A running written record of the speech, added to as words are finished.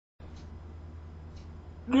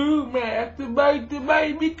Đường mẹ tụi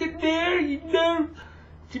bay biết cái đéo gì đâu.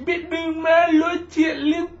 Chỉ biết đường má lối chuyện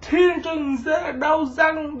liên thiên cho người ta đau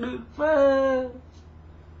răng được mà.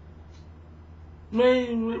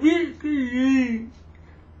 Mày biết cái gì?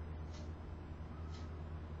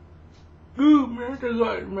 Đường má tao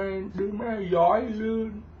gọi mày đừng má giỏi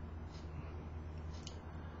luôn.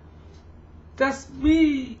 That's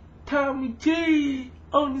me, Tommy G,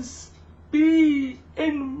 on the speed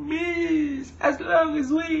enemies as long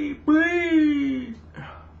as we breathe.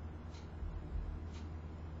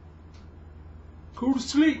 Go to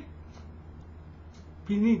sleep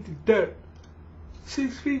beneath the dirt.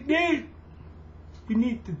 6 feet deep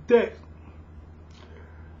beneath the dirt.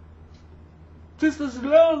 Just as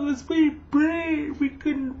long as we breathe, we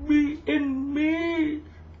can be enemies.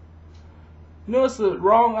 You know, it's a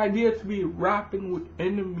wrong idea to be rapping with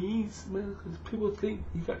enemies, man, because people think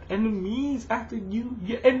you got enemies after you.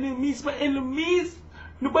 Your enemies, my enemies.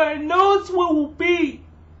 Nobody knows what will be.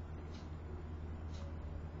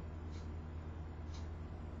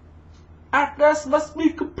 After us must be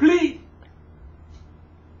complete.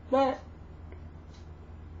 Man.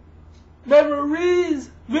 Memories,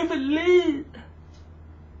 vividly.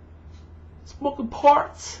 Smoking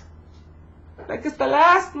parts. Like it's the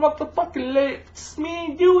last motherfucking leg. Just me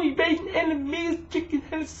and you evading enemies, drinking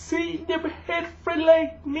Hennessy. Never had a friend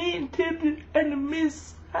like me until the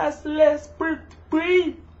enemies has the last breath to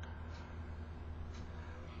breathe.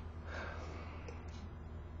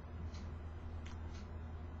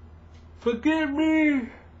 Forgive me,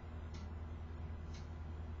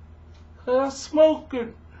 'cause I'm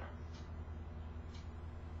smoking.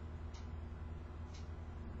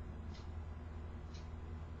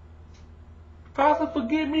 Father,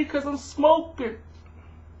 forgive me because I'm smoking.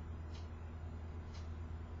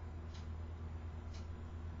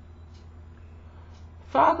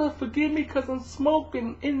 Father, forgive me because I'm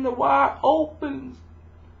smoking in the wide open.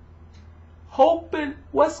 Hoping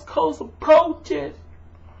West Coast approaching.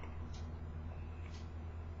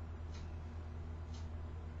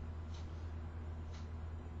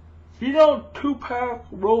 You know, Tupac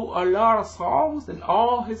wrote a lot of songs, and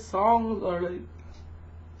all his songs are like,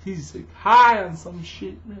 he's like high on some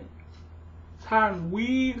shit, man. He's high on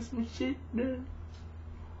weed or some shit, man.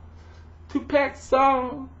 Tupac's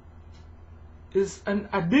song is an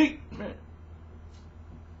addict, man,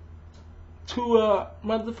 to a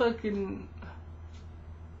motherfucking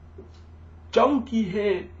junkie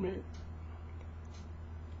head, man.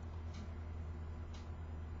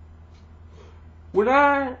 When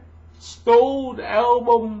I stole the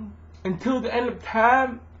album Until the End of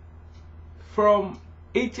Time from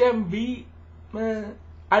HMV, man,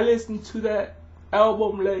 I listened to that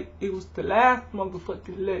album like it was the last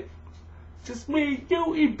motherfucking lick. Just me and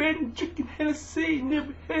you, he been drinking Hennessy,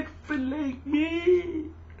 never had a friend like me.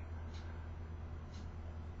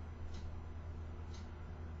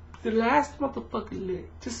 The last motherfucking lick.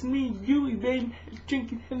 Just me and you, he been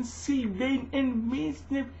drinking Hennessy, been enemies,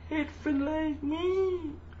 never had a friend like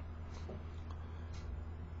me.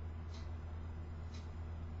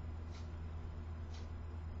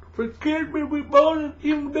 Forget me, we bowling,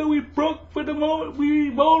 even though we broke for the moment, we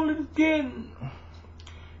bowling again.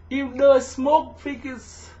 Even though I smoke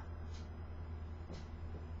figures.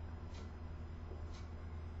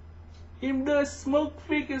 Even though I smoke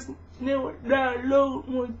figures, never download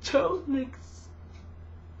more choke niggas.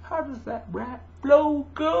 How does that rap flow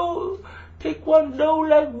go? Take one dough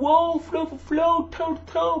like whoa, flow for flow, toe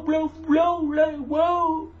to toe, blow for blow like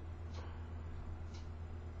whoa.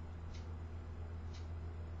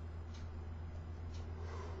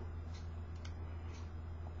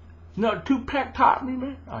 No, Tupac taught me,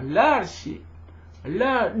 man, a lot of shit. A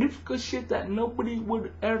lot of difficult shit that nobody would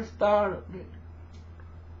have ever thought of, man.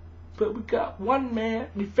 But we got one man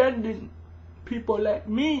defending people like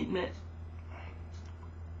me, man.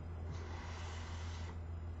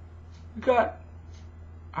 We got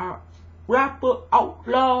a rapper,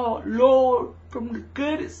 outlaw, lord from the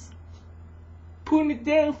goodest, putting it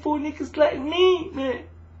down for niggas like me, man.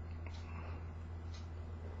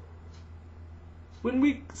 When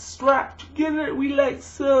we strap together, we like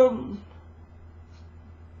some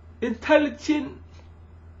intelligent,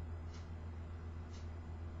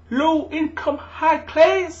 low income, high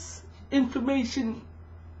class information.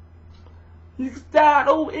 Niggas died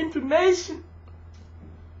over information.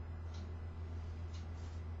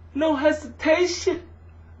 No hesitation.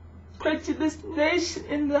 Prejudiced nation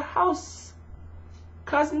in the house,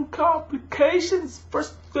 causing complications,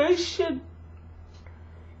 frustration.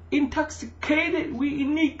 Intoxicated, we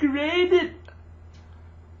inebriated.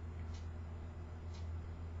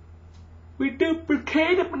 We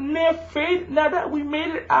duplicated but never faded. Now that we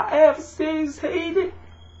made it, our adversaries hate it.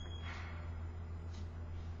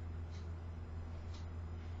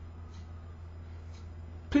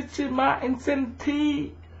 Picture my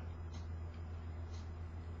insanity.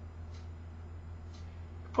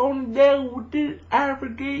 If only the devil did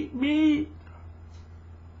abrogate me.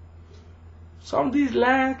 Some of these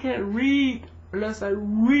lines I can't read unless I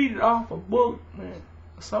read it off a book, man.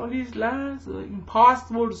 Some of these lines are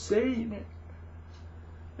impossible to say, man.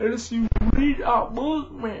 Unless you read our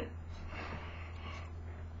book, man.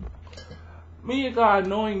 Me and got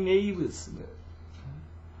annoying neighbors, man.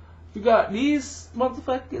 You got these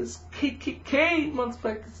motherfuckers, KKK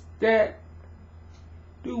motherfuckers that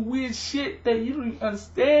do weird shit that you don't even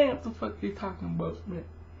understand what the fuck they're talking about, man.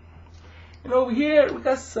 And over here, we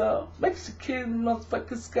got some Mexican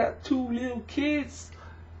motherfuckers got 2 little kids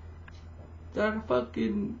that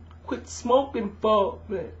fucking quit smoking for,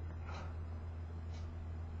 man.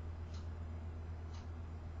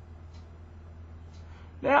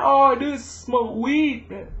 Now all I do is smoke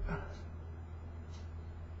weed, man.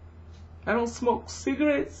 I don't smoke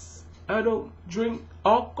cigarettes. I don't drink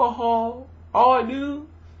alcohol. All I do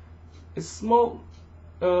is smoke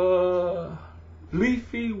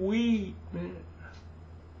leafy weed, man.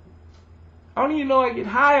 I don't even know I get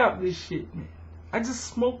high off this shit, man. I just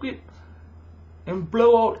smoke it and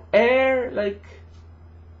blow out air like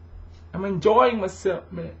I'm enjoying myself,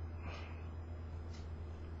 man.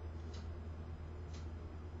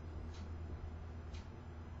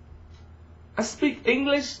 I speak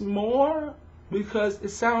English more because it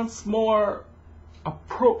sounds more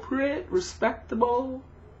appropriate, respectable.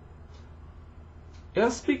 If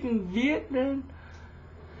I'm speaking Vietnam,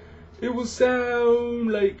 it would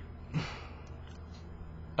sound like,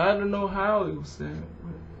 I don't know how it would sound.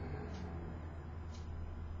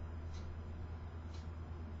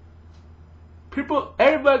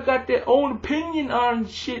 Everybody got their own opinion on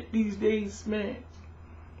shit these days, man.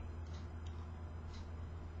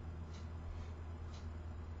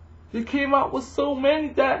 They came out with so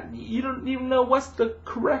many that you don't even know what's the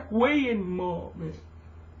correct way anymore, man.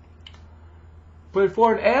 But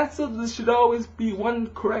for an answer, there should always be one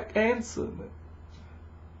correct answer, man.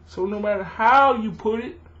 So no matter how you put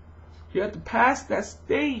it, you have to pass that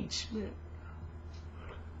stage, man.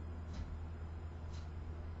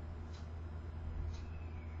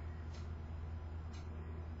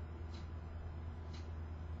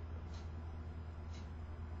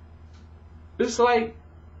 It's like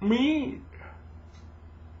me.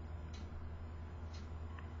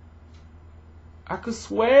 I could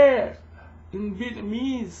swear in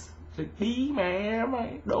Vietnamese là ký mẹ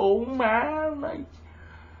mày, đồ má mày,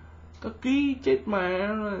 tao ký chết mẹ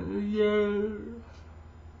rồi giờ.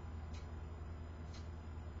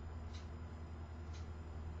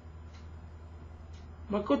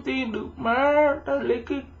 Mà có tin được má, tao lấy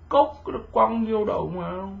cái cốc nó quăng vô đầu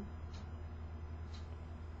mà.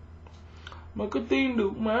 Mà có tin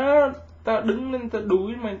được má, tao đứng lên tao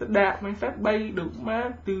đuổi mày, tao đạp mày phát bay được má,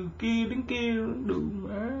 từ kia đến kia được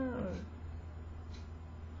má.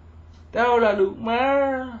 Tao là được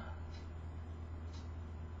má,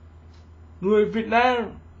 người Việt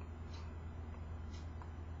Nam.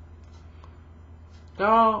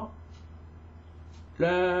 Tao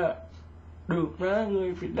là được má,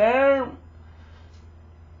 người Việt Nam.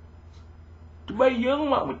 Tụi bay dướng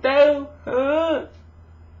mặt mày tao hả?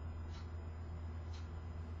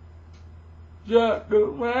 Giờ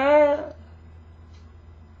được má.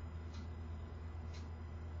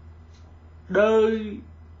 Đời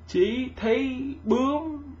chỉ thấy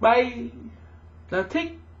bướm bay là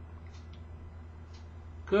thích.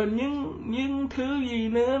 Còn những thứ gì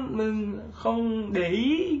nữa mình không để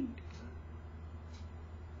ý.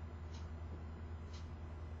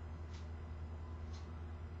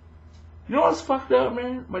 You know what's fucked up,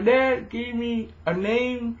 man? My dad gave me a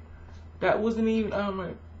name that wasn't even on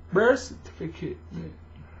my birth certificate, man.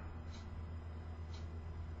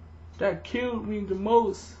 That killed me the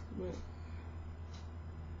most, man.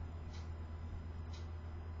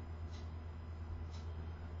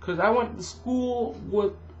 Cause I went to school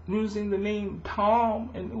with using the name Tom,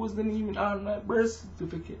 and it wasn't even on my birth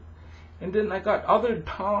certificate. And then I got other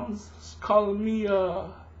Toms calling me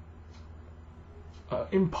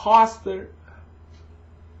imposter.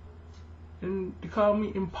 And they call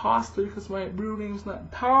me imposter because my real name is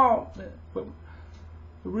not Tom, man, but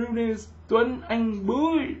the real name is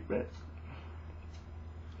TomBui, man.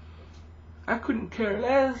 I couldn't care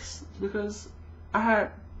less because I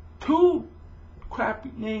had 2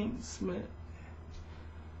 crappy names, man.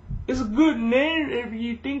 It's a good name if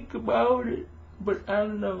you think about it, but I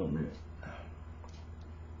don't know, man.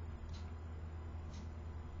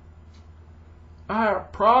 I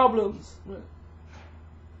had problems.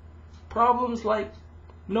 Problems like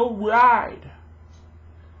no ride,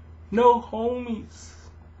 no homies,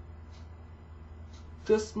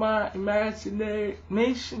 just my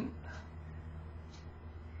imagination.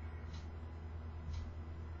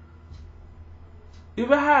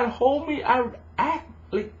 If I had a homie, I would act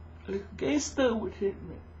like a gangster with him,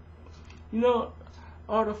 man. You know,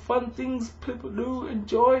 all the fun things people do,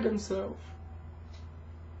 enjoy themselves.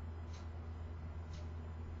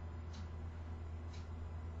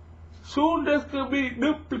 Soon there's gonna be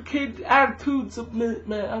duplicated attitudes of me,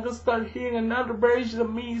 man. I'm gonna start hearing another version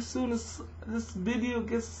of me as soon as this video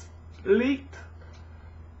gets leaked.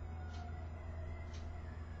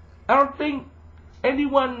 I don't think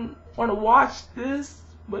anyone wanna watch this,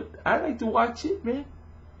 but I like to watch it, man.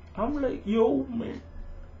 I'm like, yo, man.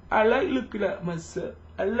 I like looking at myself.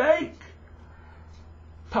 I like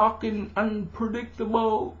talking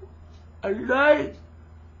unpredictable. I like.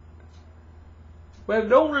 What I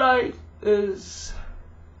don't like is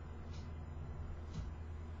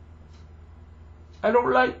I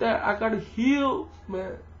don't like that I gotta heal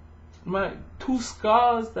my 2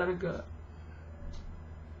 scars that I got.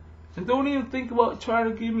 And don't even think about trying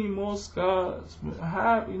to give me more scars. Man. I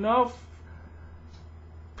have enough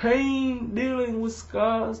pain dealing with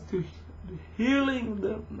scars to healing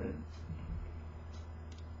them, man.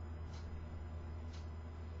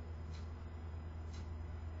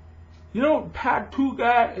 You know, tattoo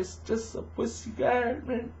guy is just a pussy guy,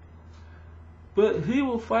 man. But he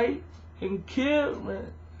will fight and kill,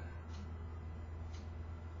 man.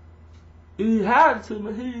 He had to,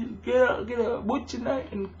 man. He get a butcher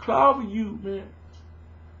knife and clobber you, man.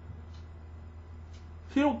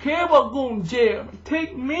 He don't care about going to jail, man.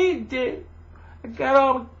 Take me to jail. I got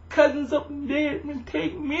all my cousins up in there, man.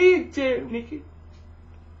 Take me to jail, nigga.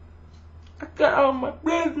 I got all my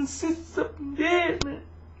brothers and sisters up in there, man.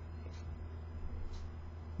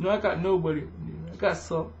 No, I got nobody. I got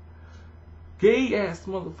some gay ass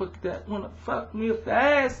motherfucker that wanna fuck me up the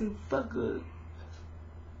ass and fuck a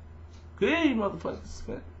gay motherfuckers,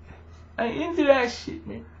 man. I ain't into that shit,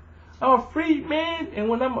 man. I'm a free man, and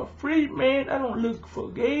when I'm a free man, I don't look for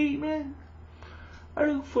gay, man. I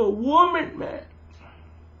look for a woman, man.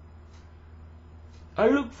 I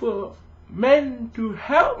look for men to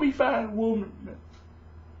help me find a woman, man.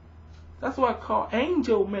 That's what I call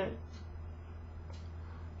angel, man.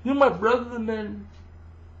 You know, my brother, man,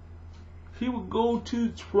 he would go to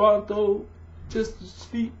Toronto just to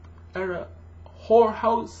sleep at a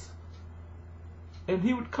whorehouse. And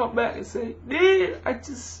he would come back and say, "Dude, I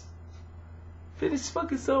just finished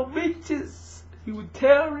fucking some bitches." He would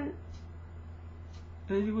tell it.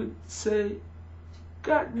 And he would say,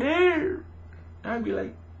 "God damn." And I'd be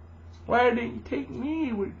like, "Why didn't you take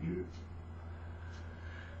me with you?"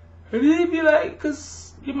 And he'd be like, "Cause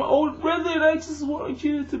you're my old brother and I just want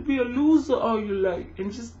you to be a loser all your life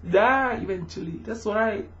and just die eventually." That's what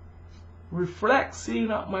I reflect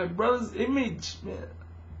seeing out my brother's image, man.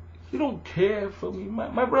 He don't care for me.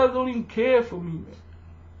 My brother don't even care for me, man.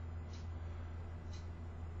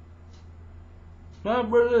 My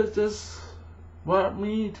brother just want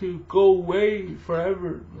me to go away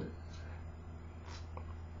forever, man.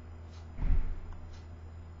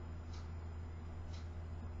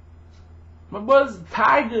 My brother's a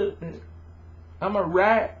tiger, man. I'm a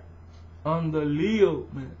rat on the Leo,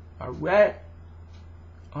 man. A rat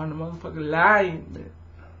on the motherfucking lion, man.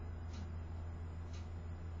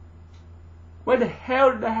 Where the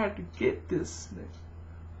hell did I have to get this, man?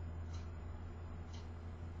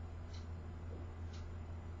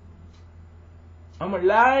 I'm a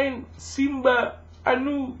lion, Simba. I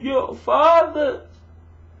knew your father.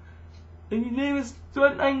 And your name is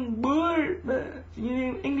TomBui, man.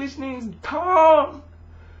 Your English name is Tom.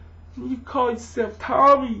 And you call yourself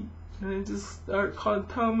Tommy. And then just start calling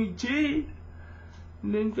Tommy G.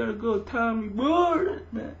 And then you gotta go TomBui,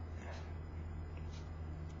 man.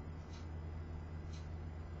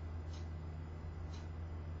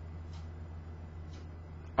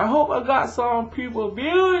 I hope I got some people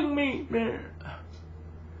viewing me, man.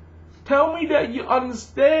 Tell me that you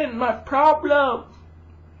understand my problem.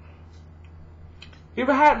 If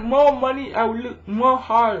I had more money, I would look more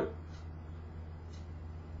harder.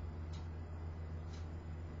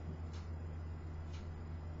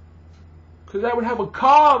 Cause I would have a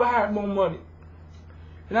car if I had more money.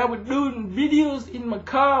 And I would do videos in my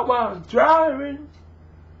car while I'm driving.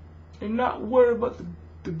 And not worry about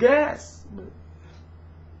the gas. But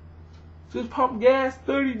just pump gas,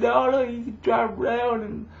 $30, you can drive around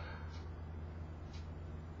and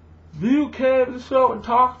view cams and show and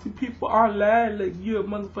talk to people online like you're a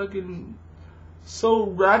motherfucking so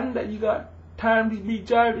rotten that you got time to be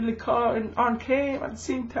driving the car and on cam at the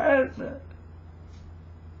same time, man.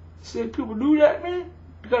 Said people do that, man.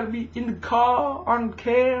 You gotta be in the car, on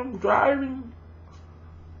cam, driving.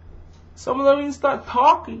 Some of them even start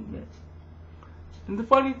talking, man. And the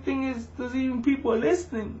funny thing is, there's even people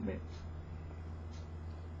listening, man.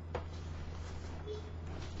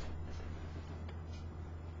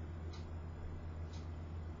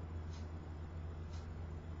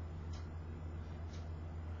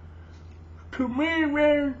 To me,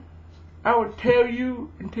 man, I would tell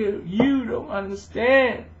you until you don't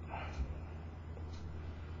understand.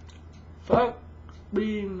 Fuck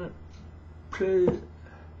being a player.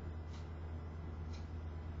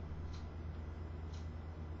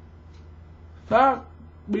 Fuck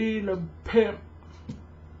being a pimp.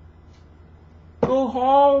 Go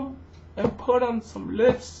home and put on some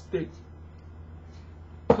lipstick.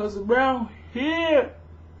 Cause around here,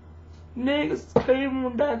 niggas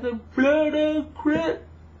claiming that the blood of crip.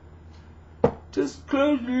 Just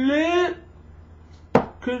close your lip.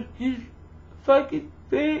 Cause you fucking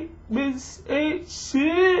think this ain't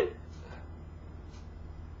shit.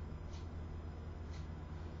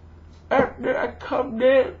 After I come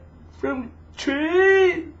down from the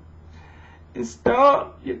tree and start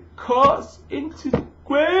your cars into the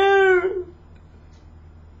ground.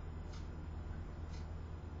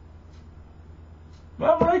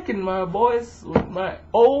 I'm liking my voice with my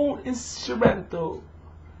own instrumental.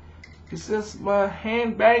 It's just my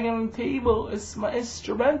hand banging on the table. It's my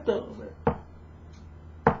instrumental, man.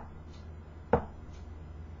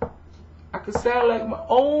 I could sound like my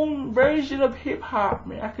own version of hip hop,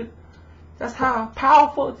 man. That's how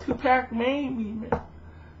powerful 2pac made me, man.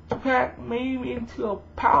 2pac made me into a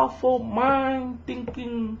powerful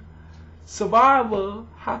mind-thinking survivor,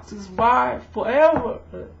 how to survive forever,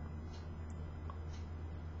 man.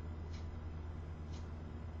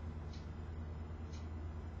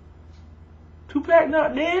 2pac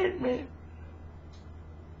not dead, man.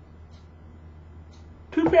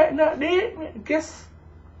 2pac not dead, man. Guess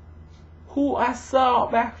who I saw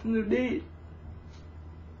back in the day?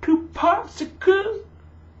 Tupac Shakur.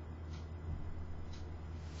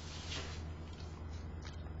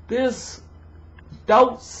 There's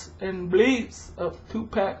doubts and beliefs of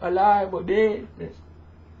 2pac alive or dead, man.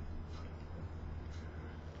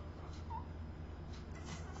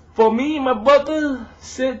 For me, my brother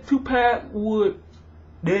said 2pac would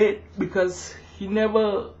dead because he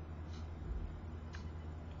never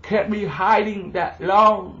kept me hiding that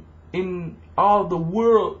long in all the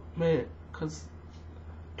world, man. Cause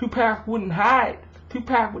 2pac wouldn't hide.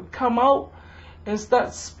 2pac would come out and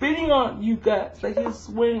start spitting on you guys. Like he's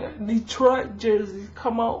wearing a Detroit jersey,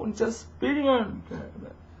 come out and just spitting on you guys,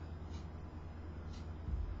 man.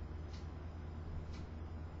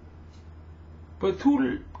 But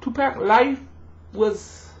 2pac life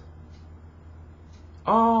was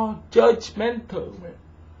all judgmental, man.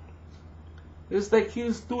 It's like he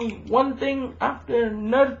was doing one thing after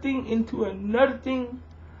another thing into another thing.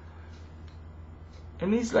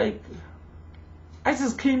 And he's like, I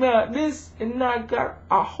just came out of this and now I got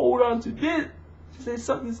a hold on to this. He said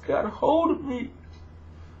something's got a hold of me.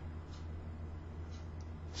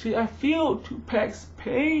 See, I feel 2pac's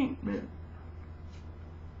pain, man.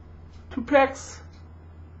 2pac's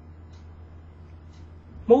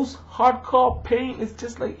most hardcore pain is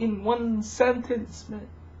just like in one sentence, man.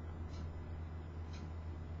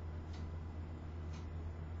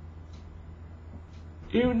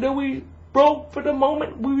 Even though we broke for the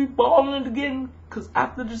moment, we be balling again. Cause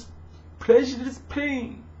after this pleasure, this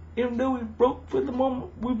pain. Even though we broke for the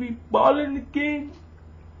moment, we be balling again.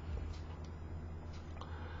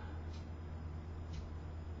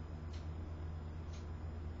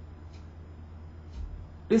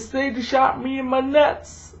 They say they shot me in my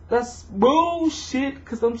nuts. That's bullshit,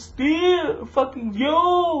 cause I'm still fucking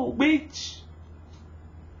yo, bitch.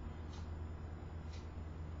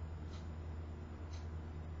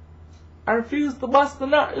 I refuse to bust a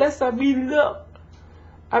nut unless I beat it up.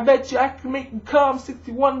 I bet you I can make you come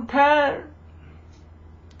 61 times.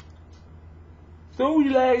 Throw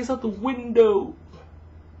your legs out the window.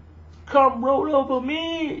 Come roll over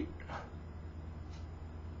me.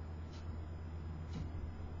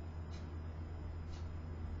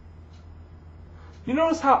 You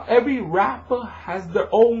notice how every rapper has their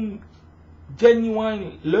own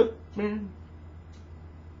genuine look, man?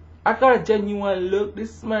 I got a genuine look.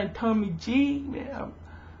 This is my Tommy G, man.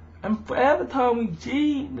 I'm forever Tommy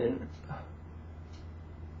G, man.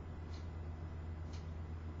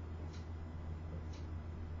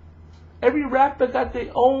 Every rapper got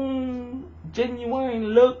their own genuine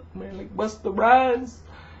look, man. Like Busta Rhymes,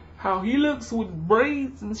 how he looks with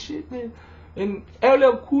braids and shit, man. And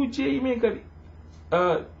LL Cool J, man,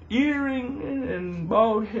 got earring and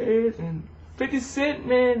bald head. And 50 Cent,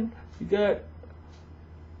 man, he got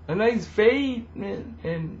a nice fade, man.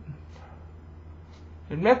 And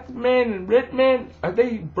Method Man and Redman, are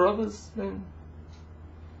they brothers, man?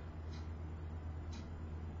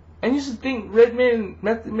 And you should think Redman and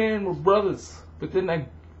Method Man were brothers. But then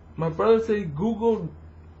my brother said he Googled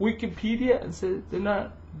Wikipedia and said they're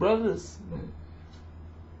not brothers, man.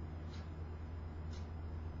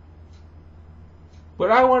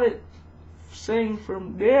 But I want it saying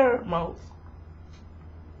from their mouth,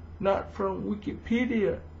 not from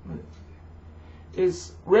Wikipedia.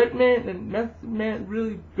 Is Redman and Method Man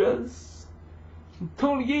really brothers? And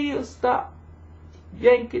Tony Yayo, stop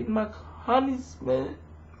yanking my honeys, man.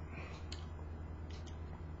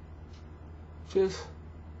 Just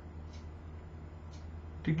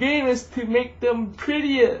the game is to make them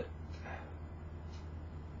prettier.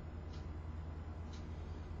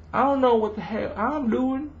 I don't know what the hell I'm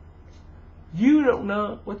doing. You don't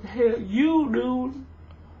know what the hell you doing.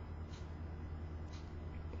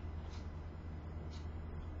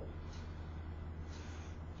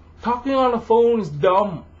 Talking on the phone is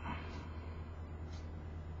dumb.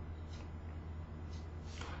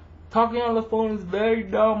 Talking on the phone is very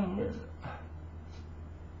dumb, man.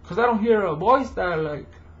 Cause I don't hear a voice that I like.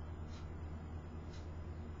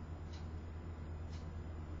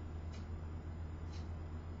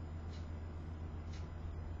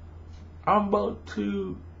 I'm about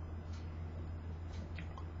to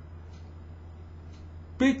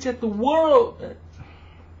bitch at the world, man.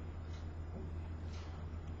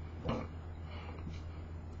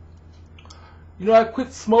 You know, I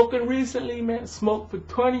quit smoking recently, man. Smoked for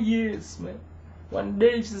 20 years, man. One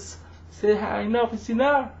day just said, "How enough is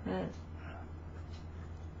enough," man.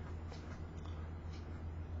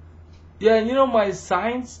 Yeah, and you know my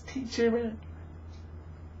science teacher, man.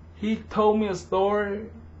 He told me a story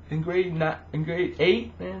in grade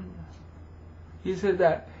 8, man. He said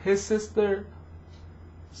that his sister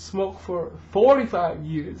smoked for 45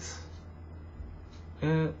 years,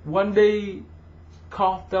 and one day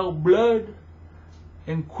coughed out blood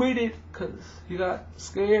and quit it because he got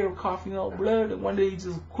scared of coughing out blood, and one day he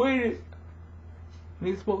just quit it. And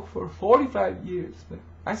he smoked for 45 years, man.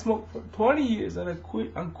 I smoked for 20 years and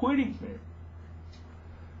I'm quitting, man.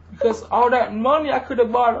 Because all that money I could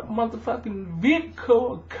have bought a motherfucking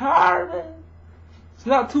Viet2pac car, man. It's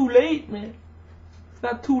not too late, man. It's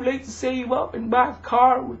not too late to save up and buy a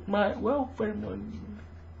car with my welfare money.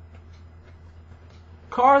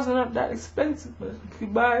 Cars are not that expensive, man. If you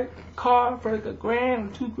buy a car for like $1,000 or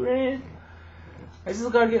 $2,000, I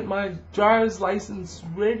just gotta get my driver's license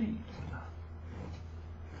ready.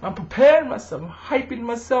 I'm preparing myself, I'm hyping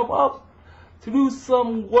myself up to do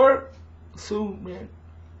some work soon, man.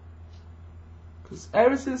 Cause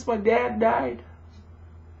ever since my dad died,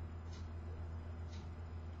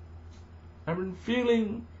 I've been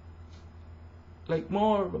feeling like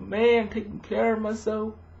more of a man, taking care of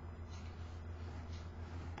myself.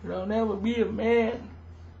 But I'll never be a man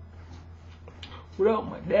without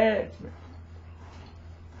my dad, man.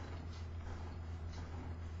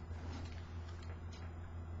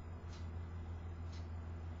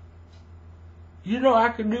 You know, I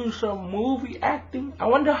could do some movie acting. I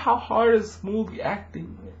wonder how hard is movie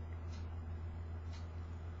acting, man.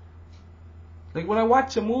 Like when I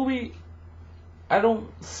watch a movie, I don't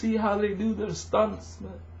see how they do their stunts,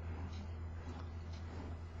 man.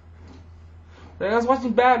 Like I was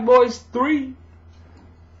watching Bad Boys 3,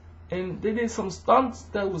 and they did some stunts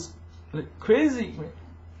that was like crazy, man.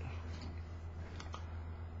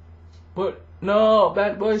 But no,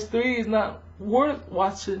 Bad Boys 3 is not worth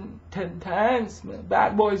watching 10 times, man.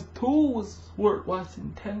 Bad Boys 2 was worth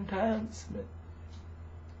watching 10 times, man.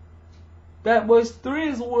 Bad Boys 3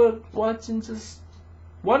 is worth watching just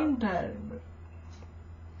one time, man.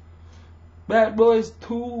 Bad Boys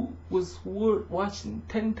 2 was worth watching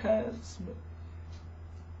 10 times, man.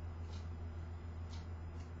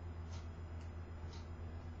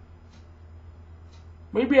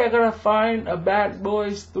 Maybe I gotta find a Bad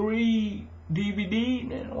Boys 3 DVD,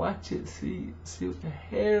 man. Watch it, see what the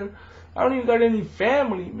hell. I don't even got any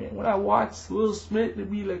family, man. When I watch Will Smith,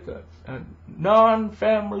 it'd be like a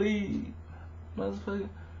non-family motherfucker.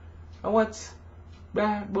 I watch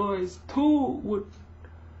Bad Boys 2 with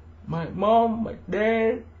my mom, my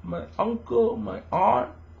dad, my uncle, my aunt,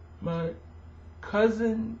 my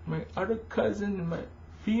cousin, my other cousin, and my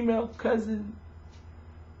female cousin,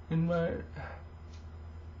 and my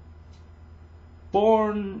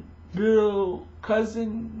born little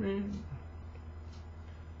cousin, man.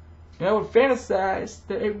 And I would fantasize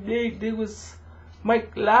that every day they was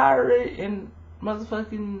Mike Lowry and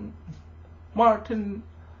motherfucking Martin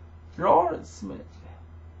Lawrence, man.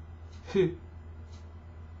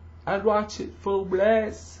 I'd watch it full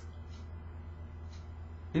blast.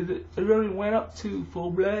 It really went up to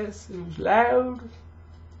full blast. It was loud.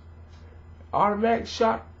 Automatic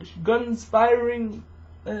shot, guns firing.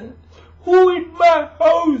 Who in my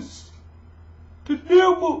house? The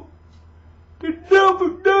devil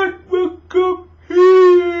that will come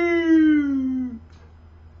here.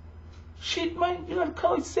 Shit, man, you gotta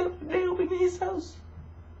call yourself the devil in his house.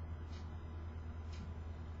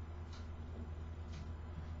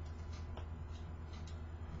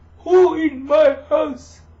 Who in my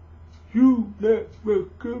house? You that will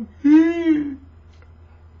come here.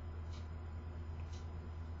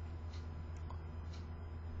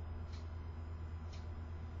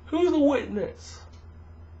 Who's the witness?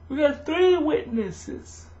 We got 3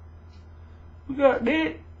 witnesses. We got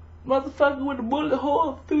that motherfucker with the bullet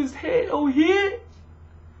hole through his head over here.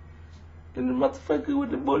 And the motherfucker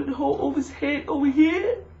with the bullet hole over his head over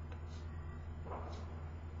here.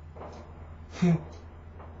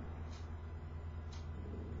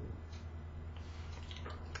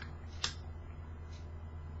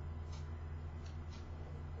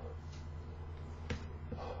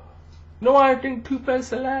 No, I think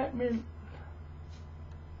 2pac's alive, man.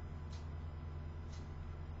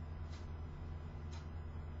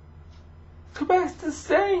 2pac's the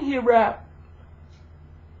same, he rap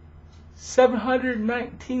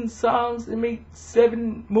 719 songs and made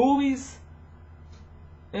 7 movies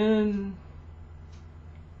and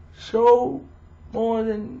showed more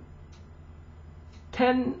than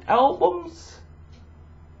 10 albums.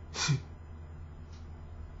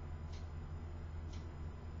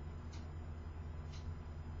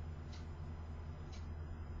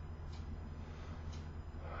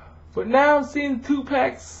 But now I'm seeing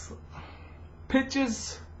 2pac's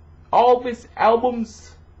pictures, all of his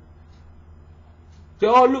albums, they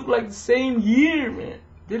all look like the same year, man.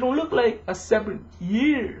 They don't look like a separate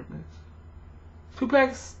year, man.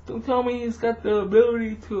 2pac's, don't tell me he's got the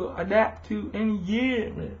ability to adapt to any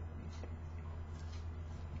year, man.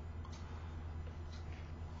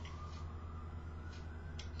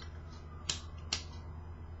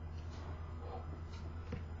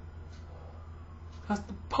 Cause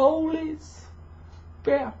the police,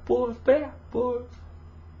 bad boy,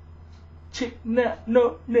 chick not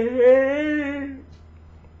no name.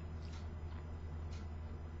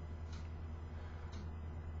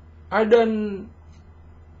 I done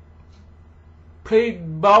played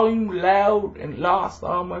volume loud and lost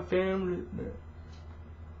all my family.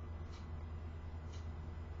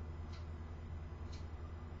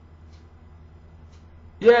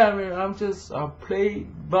 Yeah, man, I played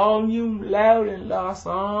volume loud and lost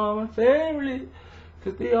all my family.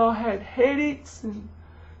 Cause they all had headaches and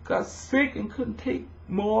got sick and couldn't take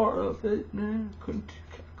more of it, man.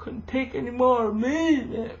 Couldn't take any more of me,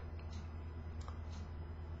 man.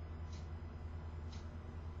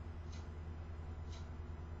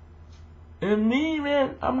 And me,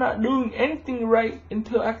 man, I'm not doing anything right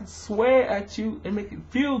until I can swear at you and make it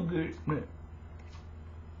feel good, man.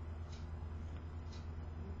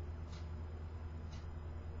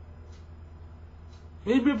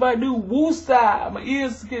 Maybe if I do woosah, my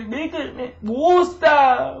ears get bigger, man.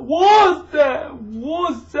 Woosah,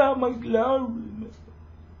 my glory, man.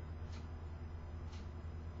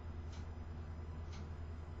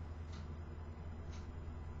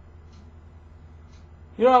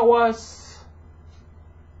 You know, I watched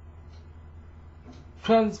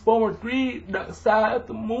Transformer 3, Dark Side of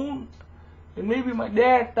the Moon, and maybe my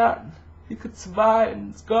dad thought he could survive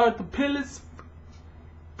and guard the pillars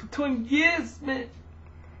for 20 years, man.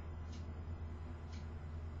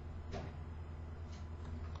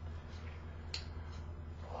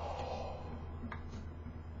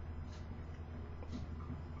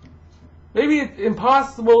 Maybe it's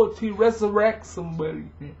impossible to resurrect somebody,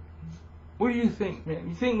 man. What do you think, man?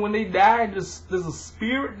 You think when they die, there's a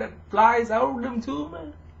spirit that flies out of them too,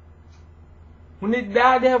 man? When they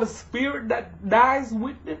die, they have a spirit that dies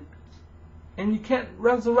with them? And you can't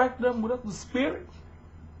resurrect them without the spirit?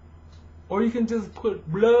 Or you can just put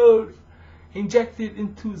blood, inject it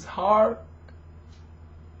into his heart,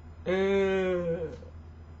 fill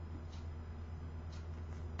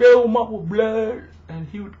him up with blood, and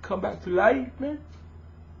he would come back to life, man.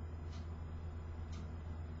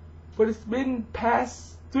 But it's been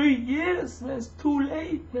past 3 years, man. It's too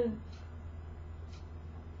late, man.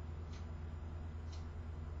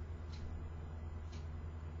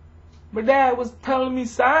 My dad was telling me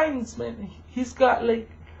signs, man. He's got like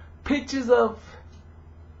pictures of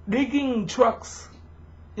digging trucks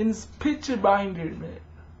in his picture binder, man.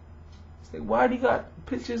 It's like, why do you got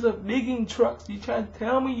pictures of digging trucks? You trying to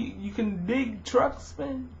tell me you can dig trucks,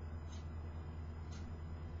 man?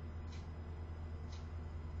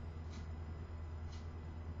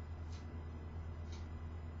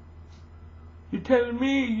 You telling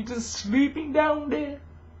me you just sleeping down there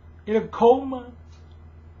in a coma?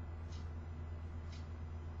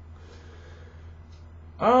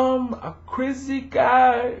 I'm a crazy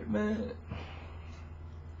guy, man.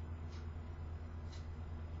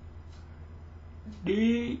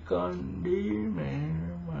 Đi còn đi mẹ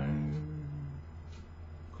mày,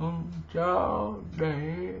 con chó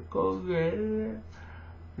để có ghé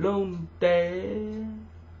lông té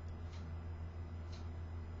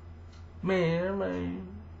mẹ mày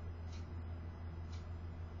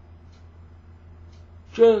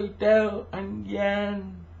chơi theo anh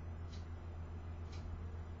Gian.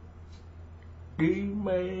 Đi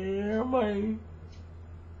mẹ mày.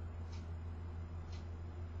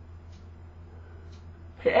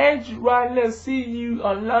 Hey Andrew, right, let's see you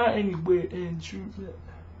online anywhere, Andrew. You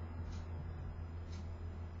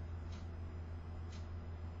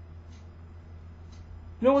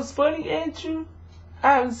know what's funny, Andrew?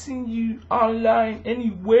 I haven't seen you online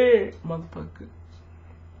anywhere, motherfucker.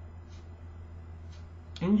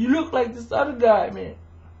 And you look like this other guy, man.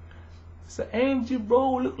 So Andrew,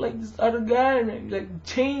 bro, look like this other guy, man. You like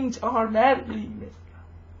change automatically, man.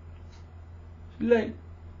 You like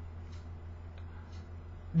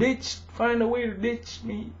find a way to ditch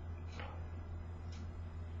me.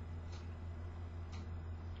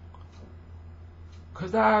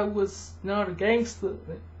 Cause I was not a gangster,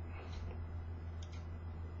 man.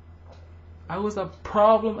 I was a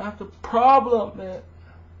problem after problem, man.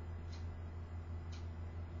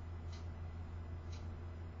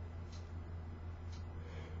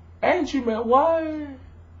 Andrew, man, why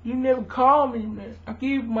you never call me, man? I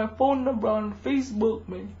gave you my phone number on Facebook,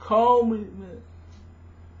 man. You call me, man.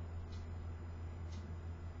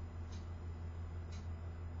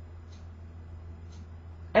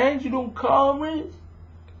 And you don't call me.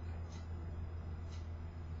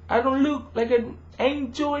 I don't look like an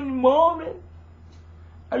angel anymore, man.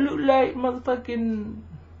 I look like motherfucking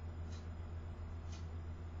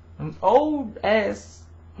an old ass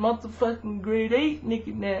motherfucking grade 8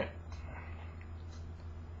 nigga now.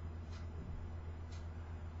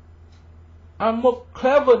 I'm more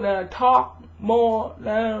clever now. I talk more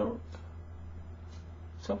now.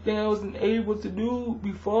 Something I wasn't able to do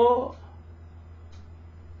before.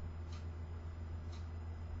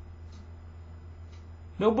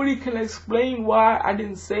 Nobody can explain why I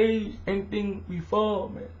didn't say anything before,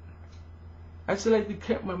 man. I just like to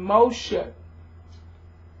keep my mouth shut.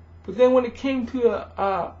 But then when it came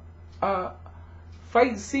to a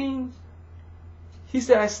fight scene, he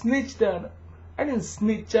said I snitched on him. I didn't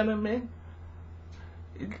snitch on him, man.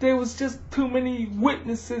 There was just too many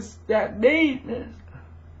witnesses that day, man.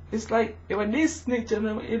 It's like if I did snitch on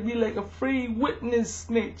him, it'd be like a free witness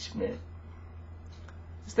snitch, man.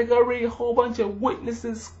 It's like already a whole bunch of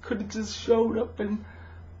witnesses could have just showed up and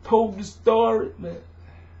told the story, man.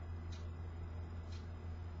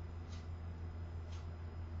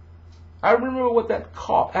 I remember what that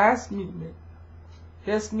cop asked me, man.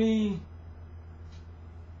 He asked me,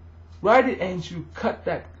 why did Andrew cut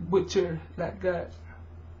that butcher, that guy?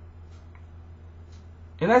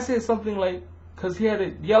 And I said something like, because he had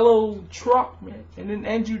a yellow truck, man. And then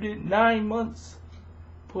Andrew did 9 months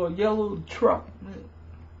for a yellow truck, man.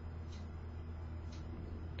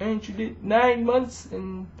 Andrew did 9 months,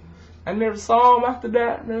 and I never saw him after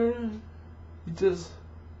that, man. He just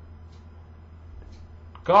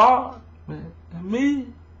God, man, and me.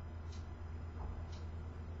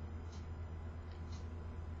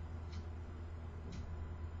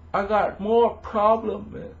 I got more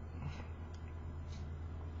problem, man.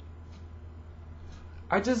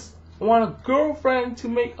 I just want a girlfriend to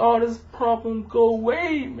make all this problem go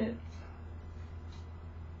away, man.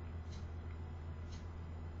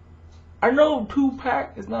 I know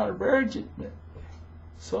 2Pac is not a virgin, man.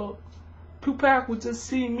 So 2Pac would just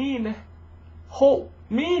see me and hope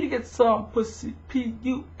me to get some pussy.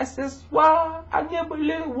 P-U-S-S-Y. I never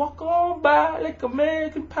let it walk on by like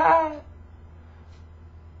American Pie.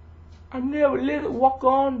 I never let it walk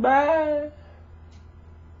on by.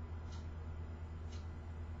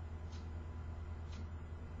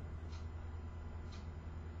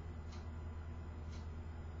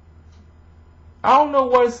 I don't know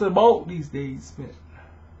what it's about these days, man.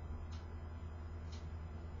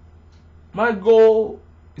 My goal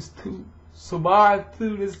is to survive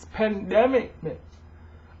through this pandemic, man.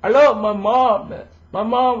 I love my mom, man. My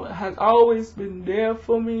mom has always been there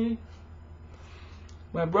for me.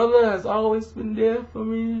 My brother has always been there for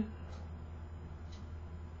me.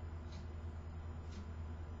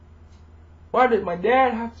 Why did my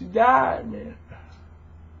dad have to die, man?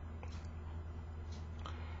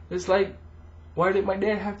 It's like, why did my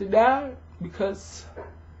dad have to die? Because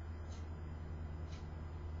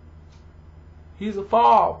he's a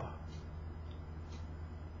fob.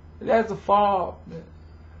 That's a fob, man.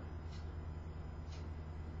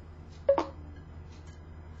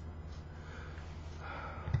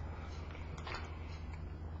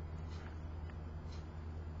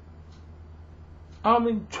 I'm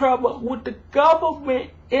in trouble with the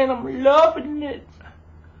government and I'm loving it.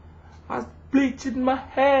 I was bleaching my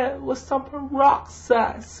hair with some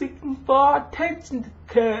peroxide, seeking for attention to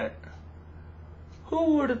care.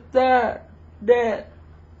 Who would have thought that?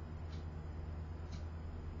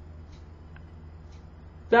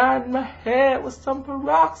 Dyeing my hair with some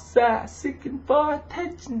peroxide, seeking for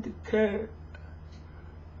attention to care.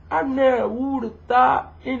 I never would have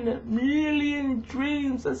thought in a million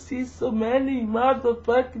dreams I see so many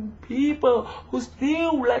motherfucking people who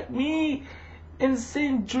still like me in the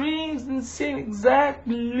same dreams and same exact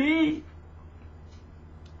belief.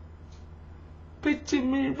 Picture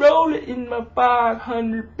me rolling in my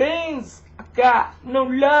 500 bands. I got no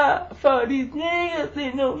love for these niggas,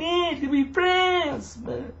 they no need to be friends,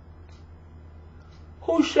 man.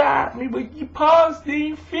 Who shot me, but you paused,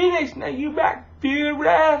 didn't finish, now you back. Feel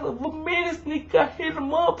wrath of a menace, nigga, hit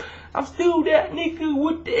him up. I'm still that nigga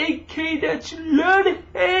with the AK that you love to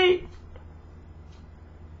hate.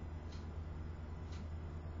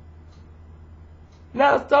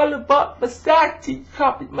 Now it's all about Versace,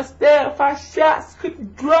 copied my style, 5 shots,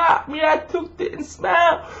 couldn't drop me, I took it and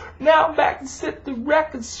smiled. Now I'm back to set the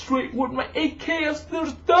record straight with my AK, I'm still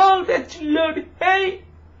the dog that you love to hate.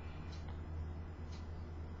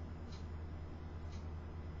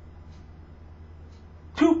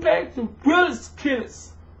 Viet2pac the realest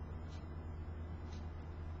killers.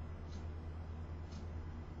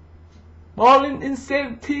 Ballin'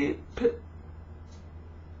 insanity.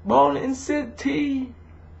 Ballin' insanity.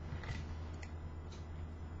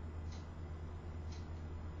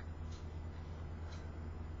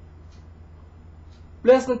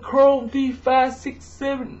 Less than Chrome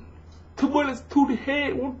D567. 2 bullets to the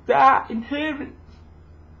head, won't die in heaven.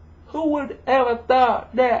 Who would ever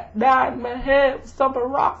thought that dyed my head with some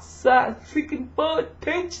peroxide, seeking for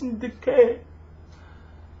attention to care?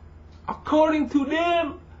 According to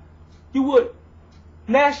them, you were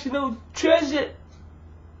national treasure.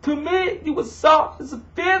 To me, you were soft as a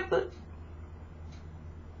feather.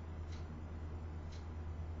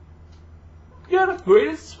 You're the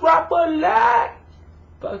greatest rapper alive.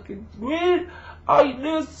 Fucking weird. All you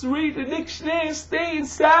do is read the dictionary and stay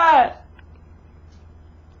inside.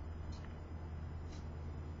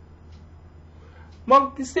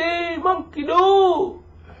 Monkey say, monkey do.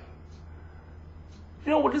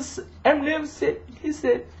 You know what this Eminem said? He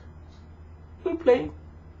said, we playing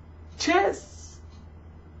chess.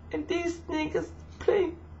 And these niggas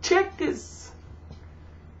playing checkers.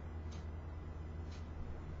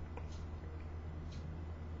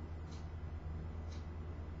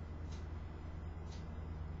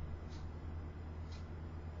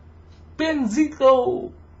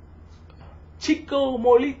 Benzito. Chico,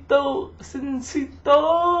 Molito,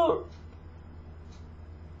 Sencito.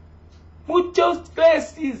 Muchos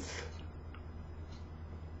gracias.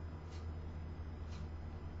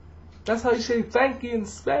 That's how you say thank you in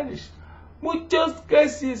Spanish. Muchos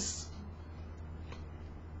gracias.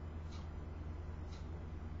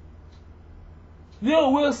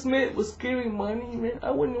 Yo, Will Smith was giving money, man.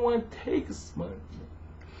 I wouldn't want to take his money, man.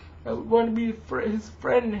 I would want to be his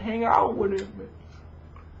friend and hang out with him, man.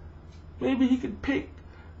 Maybe he could pick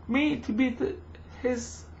me to be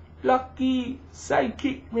his lucky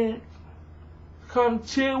sidekick, man. Come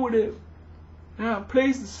chill with him. Now, a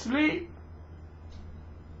place to sleep.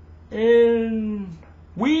 And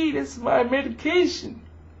weed is my medication.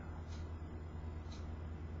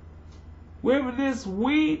 With this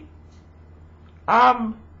weed,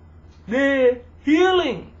 I'm there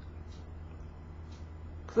healing.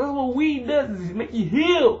 Cause that's what weed does, is it make you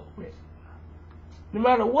heal, man. No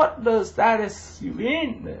matter what the status you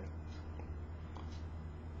in, man.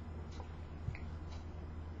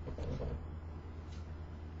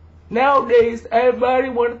 Nowadays, everybody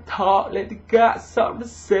wanna talk like they got something to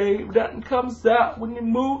say, but nothing comes out when you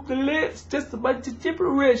move the lips. Just a bunch of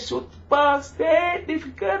gibberish. What the boss said, they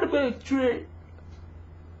forgot about a trick.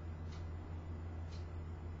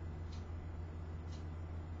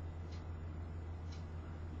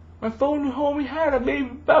 My phone homie had a baby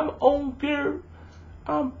by my own girl.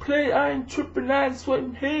 I ain't tripping, I ain't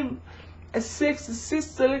sweating him. a sexy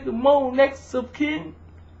sister like a mole next of kin.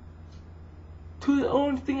 The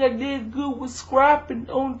only thing I did good was scrapping.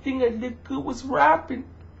 The only thing I did good was rapping.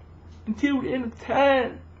 Until the end of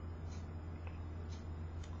time.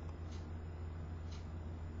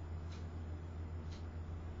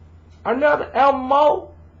 Another album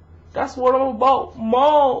more. That's what I'm about.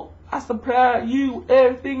 More. I supply you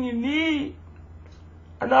everything you need.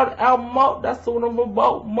 Another album more. That's what I'm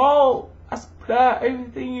about. More. I supply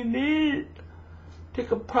everything you need.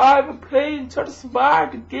 Take a private plane, try to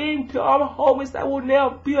survive the game to all the homies that will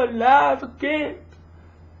never be alive again.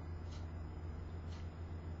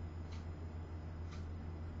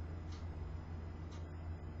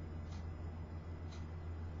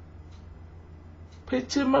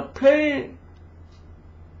 Picture my plane,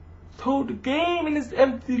 told the game in this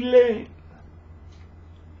empty lane.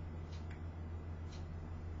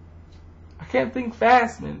 I can't think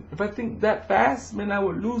fast, man. If I think that fast, man, I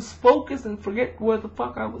would lose focus and forget where the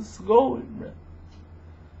fuck I was going, man.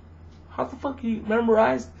 How the fuck you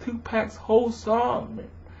memorize Tupac's whole song, man?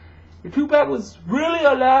 If Tupac was really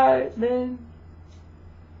alive, man,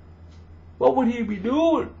 what would he be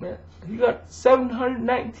doing, man? He got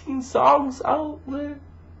 719 songs out, man.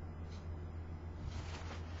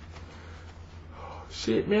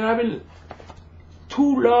 Shit, man, I've been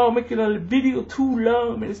too long making a video too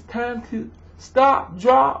long, man. It's time to stop,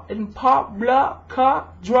 drop, and pop, block,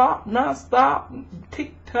 cop, drop, non-stop,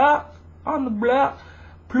 tick-tock on the block,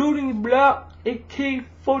 polluting block,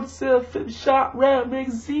 AK-47 flip shot round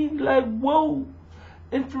magazine like whoa,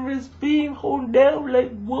 infrared beam holding down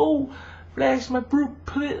like whoa, flash my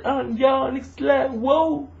blueprint on y'all niggas like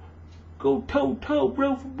whoa, go toe-toe,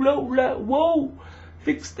 blow for blow like whoa,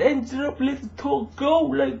 fix the engine up, let the torque go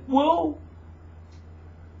like whoa.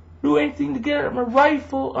 Do anything to get at my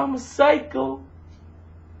rifle, I'm a psycho.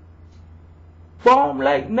 Bomb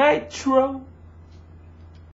like nitro.